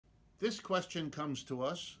This question comes to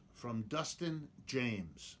us from Dustin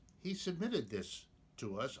James. He submitted this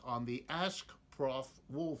to us on the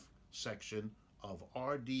AskProfWolff section of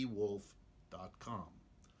rdwolff.com.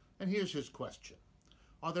 And here's his question.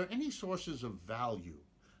 Are there any sources of value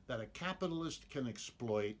that a capitalist can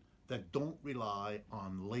exploit that don't rely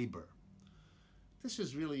on labor? This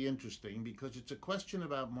is really interesting because it's a question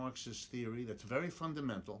about Marxist theory that's very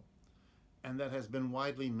fundamental and that has been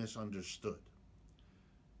widely misunderstood.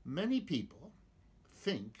 Many people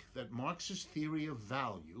think that Marxist theory of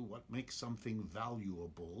value, what makes something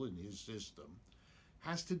valuable in his system,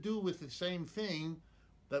 has to do with the same thing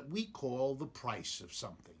that we call the price of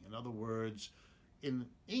something. In other words, in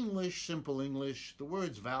English, simple English, the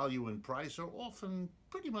words value and price are often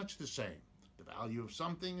pretty much the same. The value of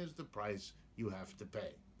something is the price you have to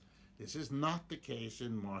pay. This is not the case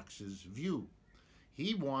in Marx's view.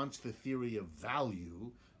 He wants the theory of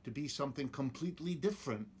value to be something completely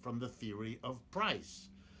different from the theory of price.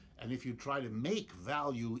 And if you try to make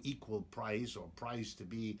value equal price or price to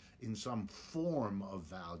be in some form of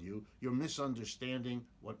value, you're misunderstanding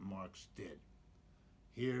what Marx did.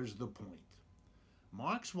 Here's the point.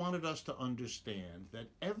 Marx wanted us to understand that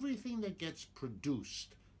everything that gets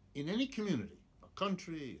produced in any community, a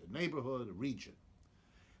country, a neighborhood, a region,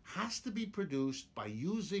 has to be produced by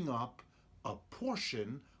using up a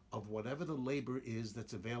portion of whatever the labor is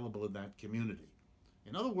that's available in that community.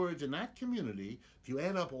 In other words, in that community, if you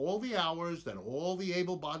add up all the hours that all the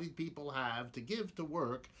able-bodied people have to give to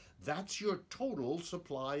work, that's your total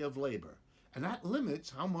supply of labor. And that limits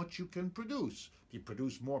how much you can produce. If you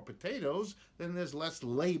produce more potatoes, then there's less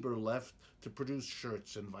labor left to produce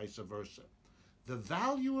shirts and vice versa. The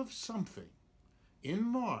value of something in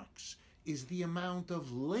Marx is the amount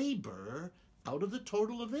of labor out of the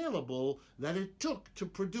total available that it took to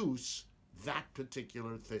produce that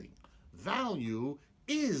particular thing. Value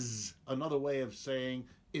is another way of saying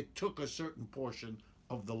it took a certain portion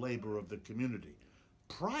of the labor of the community.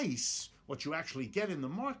 Price, what you actually get in the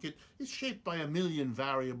market, is shaped by a million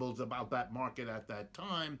variables about that market at that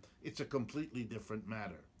time. It's a completely different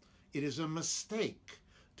matter. It is a mistake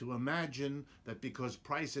to imagine that because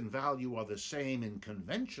price and value are the same in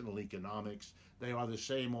conventional economics, they are the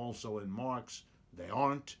same also in Marx. They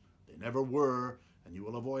aren't, they never were, and you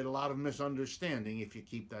will avoid a lot of misunderstanding if you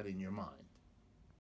keep that in your mind.